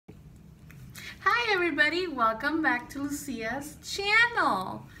Hi everybody, welcome back to Lucia's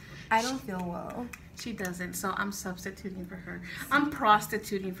channel. I don't feel well. She doesn't, so I'm substituting for her. I'm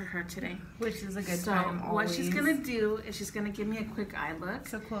prostituting for her today. Which is a good So time always. what she's gonna do is she's gonna give me a quick eye look.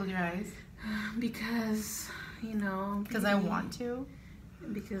 So close your eyes. Because, you know. Because I want to.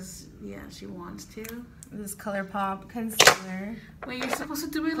 Because, yeah, she wants to. This ColourPop concealer. Wait, you're supposed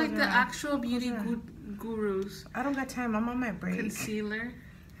to do it like the actual beauty gurus. I don't got time. I'm on my break. Concealer.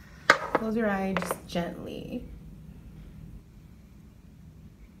 Close your eye just gently.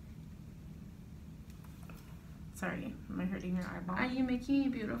 Sorry, am I hurting your eyeball? Are you making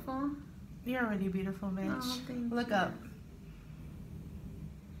it beautiful? You're already beautiful, bitch. Oh, thank Look you. up.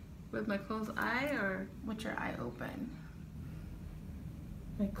 With my closed eye or? With your eye open.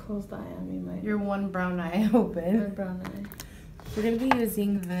 My closed eye, I mean my... Your one brown eye open. My brown eye. We're going to be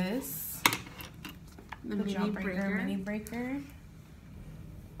using this. The mini breaker. Mini breaker.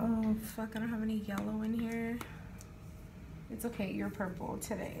 Oh, fuck, I don't have any yellow in here. It's okay, you're purple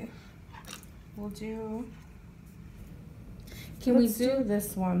today. We'll do... Let's do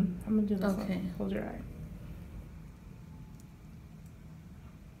this one? I'm gonna do this one. Okay. Close your eye.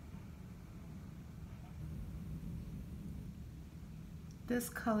 This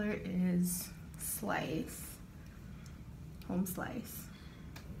color is Slice. Home Slice.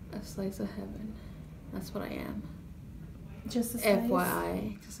 A slice of heaven. That's what I am. Just a slice?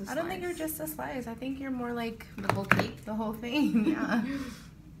 FYI. Just a slice. I don't think you're just a slice. I think you're more like the whole cake, the whole thing. Yeah.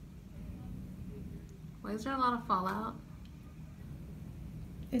 Why is there a lot of fallout?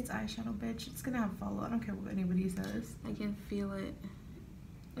 It's eyeshadow, bitch. It's gonna have follow. I don't care what anybody says. I can feel it.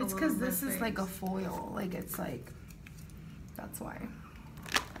 It's because this is like a foil. Like it's like, that's why.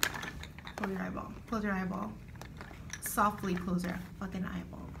 Close your eyeball. Close your eyeball. Softly close your fucking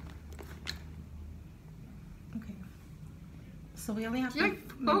eyeball. Okay. So we only have You're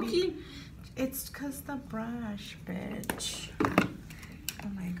pokey. It's because the brush, bitch. Oh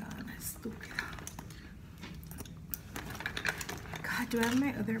my god, that's stupid. God, do I have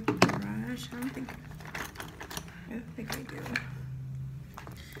my other brush? I don't think I do.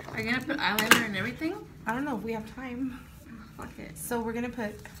 Are you gonna put eyeliner and everything? I don't know if we have time. Fuck it. So we're gonna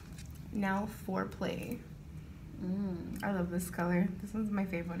put Now Foreplay. I love this color. This one's my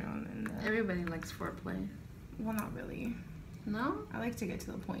favorite one. Everybody likes foreplay. Well, not really. No? I like to get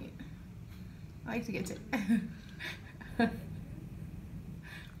to the point. I like to get to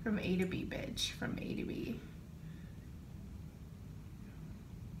from A to B, bitch. From A to B.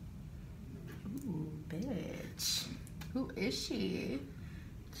 Ooh, bitch. Who is she?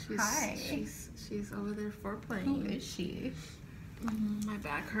 Hi. She's over there foreplaying. Who is she? My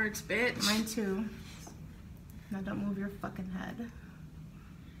back hurts, bitch. Mine too. Now don't move your fucking head.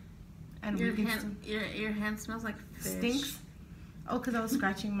 And your hand smells like fish. Stinks? Oh, because I was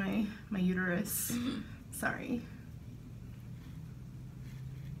scratching my uterus. Sorry.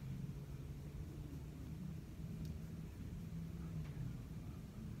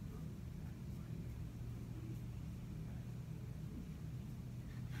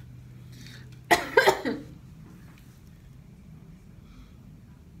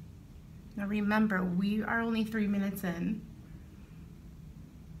 Now remember, we are only 3 minutes in.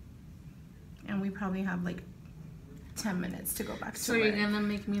 And we probably have like 10 minutes to go back to So work. you're gonna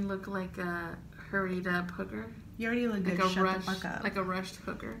make me look like a hurried up hooker? You already look good. Like a Shut rush, the fuck up. like a rushed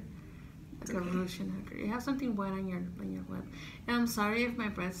hooker. Like a Russian hooker. You have something wet on your lip. And I'm sorry if my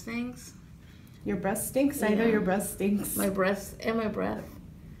breath stinks. Your breast stinks? Yeah. I know your breast stinks. My breath and my breath.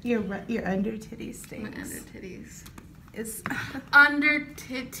 Your under titty stinks. My under titties. Is under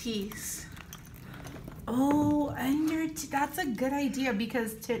titties. Oh, that's a good idea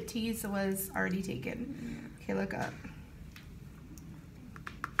because titties was already taken. Okay, look up.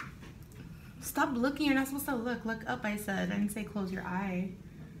 Stop looking. You're not supposed to look. Look up, I said. I didn't say close your eye.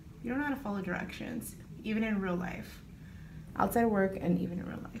 You don't know how to follow directions, even in real life. Outside of work and even in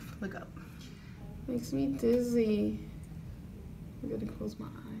real life. Look up. Makes me dizzy. I'm gonna close my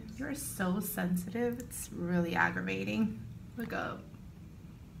eyes. You're so sensitive. It's really aggravating. Look up.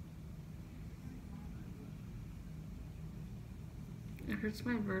 It hurts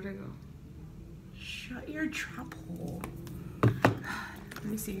my vertigo. Shut your trap hole. Let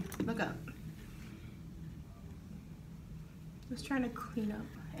me see. Look up. Just trying to clean up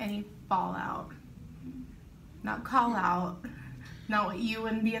any fallout. Not call out. Not what you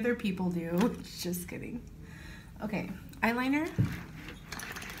and the other people do. Just kidding. Okay, eyeliner.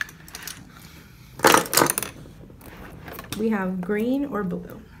 We have green or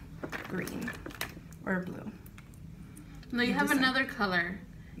blue. Green or blue. No, you have another color.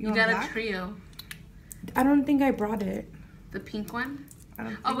 You want got black? a trio. I don't think I brought it. The pink one? I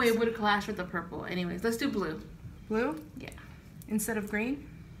don't Oh think wait, it so. would clash with the purple. Anyways, let's do blue. Blue? Yeah. Instead of green?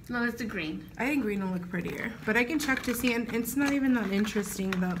 No, let's do green. I think green will look prettier. But I can check to see, and it's not even that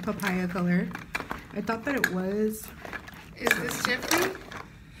interesting, the papaya color. I thought that it was. Is this Jeffrey?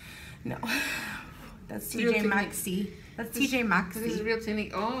 No. That's Real TJ Tinny. Maxi. That's TJ This is Maxi. real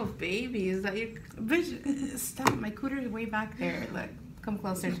tinny. Oh, baby, is that your... Bitch, stop. My cooter is way back there. Look, come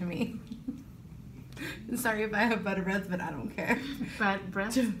closer to me. Sorry if I have bad breath, but I don't care. Bad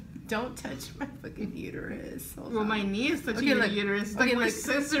breath? Don't touch my fucking uterus. Hold Well, on. my knee is touching Okay, your look. uterus. Okay, Like my look.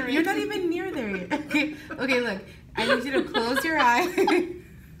 scissoring. You're not even near there yet. Okay, look. I need you to close your eye.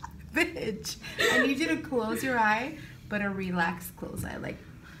 Bitch. I need you to close your eye, but a relaxed closed eye.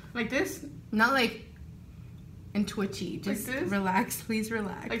 Like this? Not like and twitchy. Just Like this? relax. Please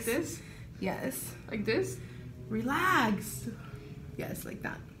relax. Like this? Yes. Like this? Relax. Yes, like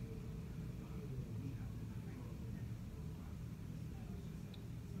that.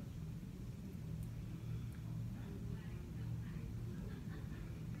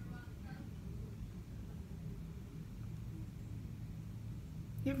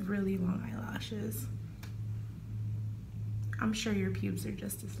 You have really long eyelashes. I'm sure your pubes are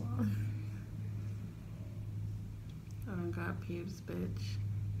just as long. I don't got pubes, bitch.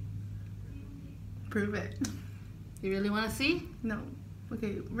 Prove it. You really want to see? No.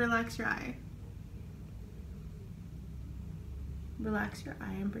 Okay, relax your eye. Relax your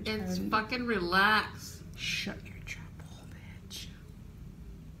eye and pretend. It's fucking relax. Shut your trap hole, bitch.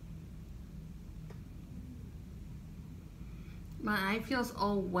 My eye feels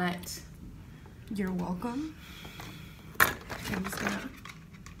all wet. You're welcome. I'm just gonna.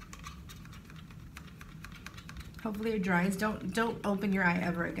 Hopefully it dries. Don't open your eye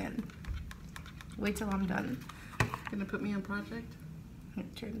ever again. Wait till I'm done. Gonna put me on project? Here,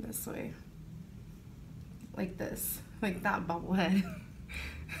 turn this way. Like this. Like that bobblehead.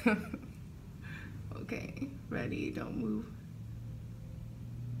 Okay, ready, don't move.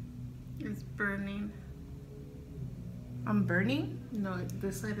 It's burning. I'm burning? No,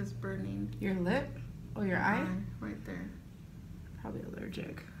 this side is burning. Your lip? Or your eye? Right there. Probably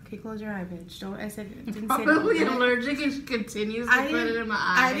allergic. Okay, close your eye, bitch. Don't. I said. Didn't say to Probably open it. allergic and she continues to put it in my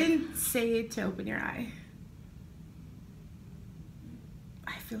eye. I didn't say to open your eye.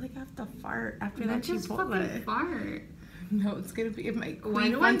 I feel like I have to fart after that Just Chipotle. fucking fart. No, it's gonna be. It might Why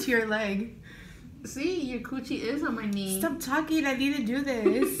cleave do I- onto your leg. See, your coochie is on my knee. Stop talking. I need to do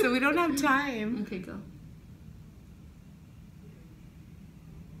this, so we don't have time. Okay, go.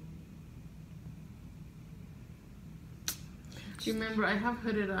 Remember, I have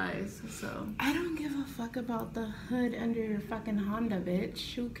hooded eyes, so. I don't give a fuck about the hood under your fucking Honda,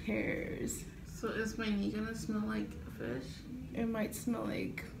 bitch. Who cares? So is my knee gonna smell like fish? It might smell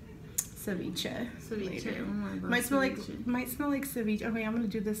like ceviche. Ceviche. later. Oh my God, Might smell ceviche. like ceviche. Okay, I'm gonna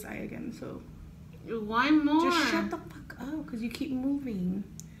do this eye again. So Why more? just shut the fuck up, cause you keep moving,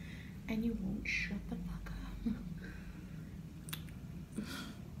 and you won't shut the fuck up.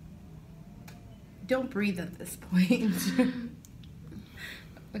 Don't breathe at this point.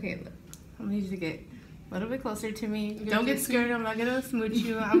 Okay, look. I need you to get a little bit closer to me. You Don't gonna get kiss scared. me? I'm not gonna smooch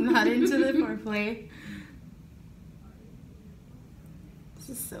you. I'm not into the foreplay. This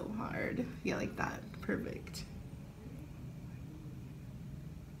is so hard. Yeah, like that. Perfect.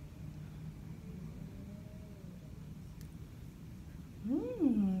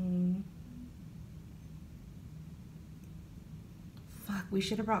 Fuck, we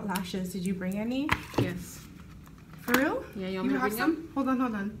should have brought lashes. Did you bring any? Yes. For real? Yeah, you want me to bring them? Hold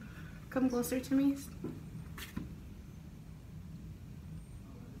on. Come closer to me.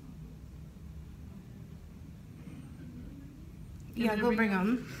 Yeah, me to go bring bring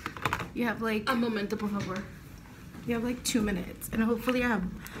them. You have like Un momento, por favor. 2 minutes, and hopefully I have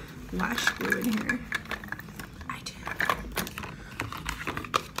lash glue in here. I do.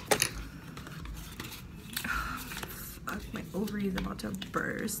 Fuck, my ovary is about to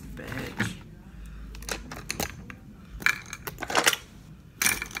burst, bitch.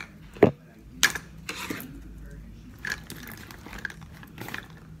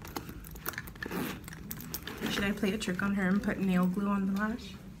 Should I play a trick on her and put nail glue on the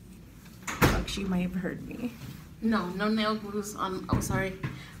lash? Fuck, she might have heard me. No nail glues on. Oh, sorry.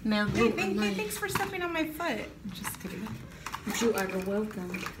 Nail glue on my. Thanks for stepping on my foot. Just kidding. You are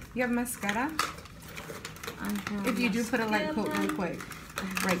welcome. You have mascara? I have If you do, put a light coat real mascara.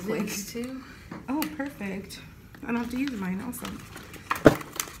 quick. Right quick. This too. Oh, perfect. I don't have to use mine also.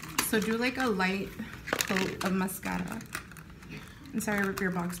 So do like a light coat of mascara. I'm sorry I ripped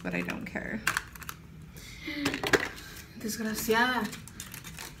your box, but I don't care. Desgraciada.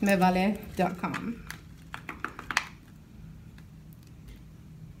 Mevale.com.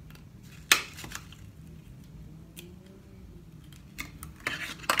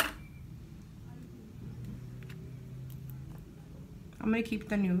 I'm gonna keep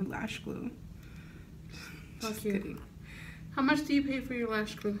the new lash glue. Fuck you. How much do you pay for your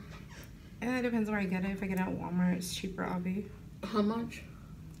lash glue? And it depends where I get it. If I get it at Walmart, it's cheaper, obvi. How much?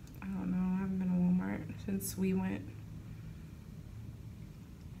 I don't know. I haven't been to Walmart since we went.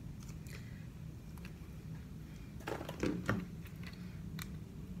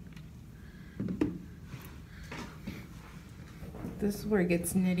 This is where it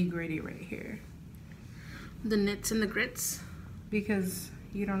gets nitty gritty right here. The nits and the grits? Because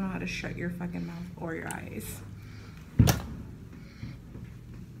you don't know how to shut your fucking mouth or your eyes.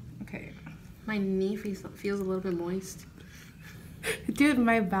 Okay. My knee feels a little bit moist. Dude,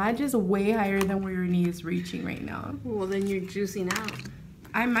 my badge is way higher than where your knee is reaching right now. Well, then you're juicing out.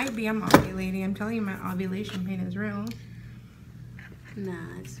 I might be. I'm ovulating. I'm telling you, my ovulation pain is real.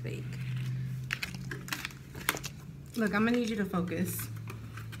 Nah, it's fake. Look, I'm gonna need you to focus.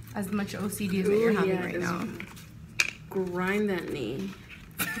 As much OCD as that you're having right now. Grind that knee.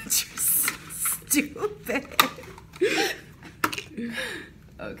 You're so stupid.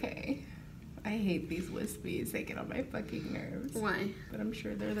 Okay. I hate these wispies. They get on my fucking nerves. Why? But I'm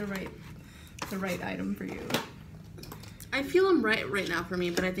sure they're the right item for you. I feel them right now for me,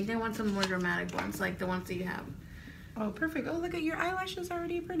 but I think I want some more dramatic ones, like the ones that you have. Oh, perfect. Oh, look at your eyelashes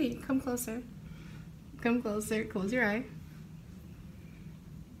already pretty. Come closer. Come closer. Close your eye.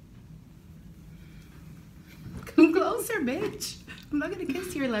 Come closer, bitch. I'm not gonna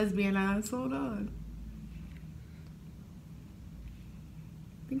kiss your lesbian ass. Hold on.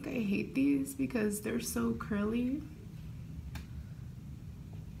 I think I hate these because they're so curly.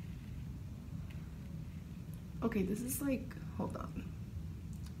 Okay, this is like, hold on.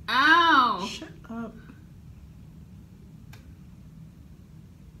 Ow! Shut up.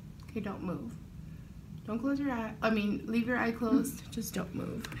 Okay, don't move. Don't close your eye. I mean, leave your eye closed. Just don't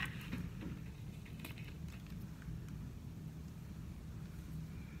move.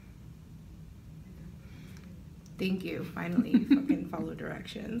 Thank you. Finally, you fucking follow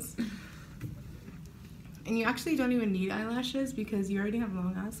directions. And you actually don't even need eyelashes because you already have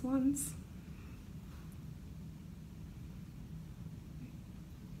long ass ones.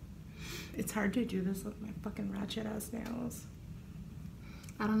 It's hard to do this with my fucking ratchet ass nails.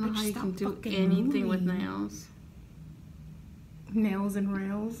 I don't know how you can do anything with nails. Nails and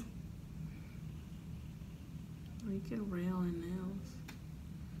rails. You can rail in nails.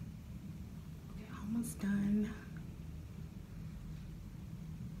 Okay, almost done.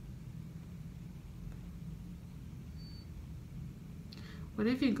 What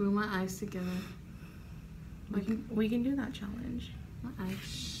if you glue my eyes together? We can do that challenge. My eyes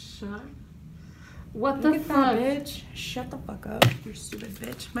shut. What Look the at fuck? that, bitch. Shut the fuck up, you stupid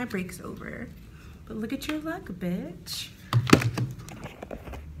bitch. My break's over. But look at your luck, bitch.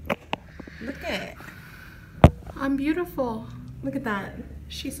 Look at. I'm beautiful. Look at that.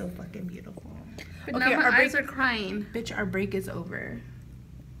 She's so fucking beautiful. But now my eyes are crying. Bitch, our break is over.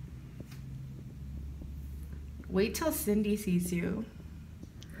 Wait till Cindy sees you.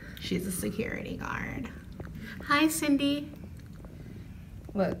 She's a security guard. Hi, Cindy.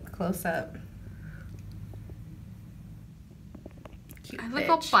 Look, close up. Cute I look bitch.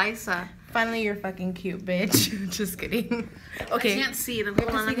 all paisa. Finally, you're fucking cute, bitch. Just kidding. Okay. I can't see it. We have Hold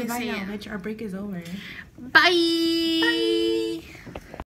to on, say let me goodbye see now, it. bitch. Our break is over. Bye. Bye.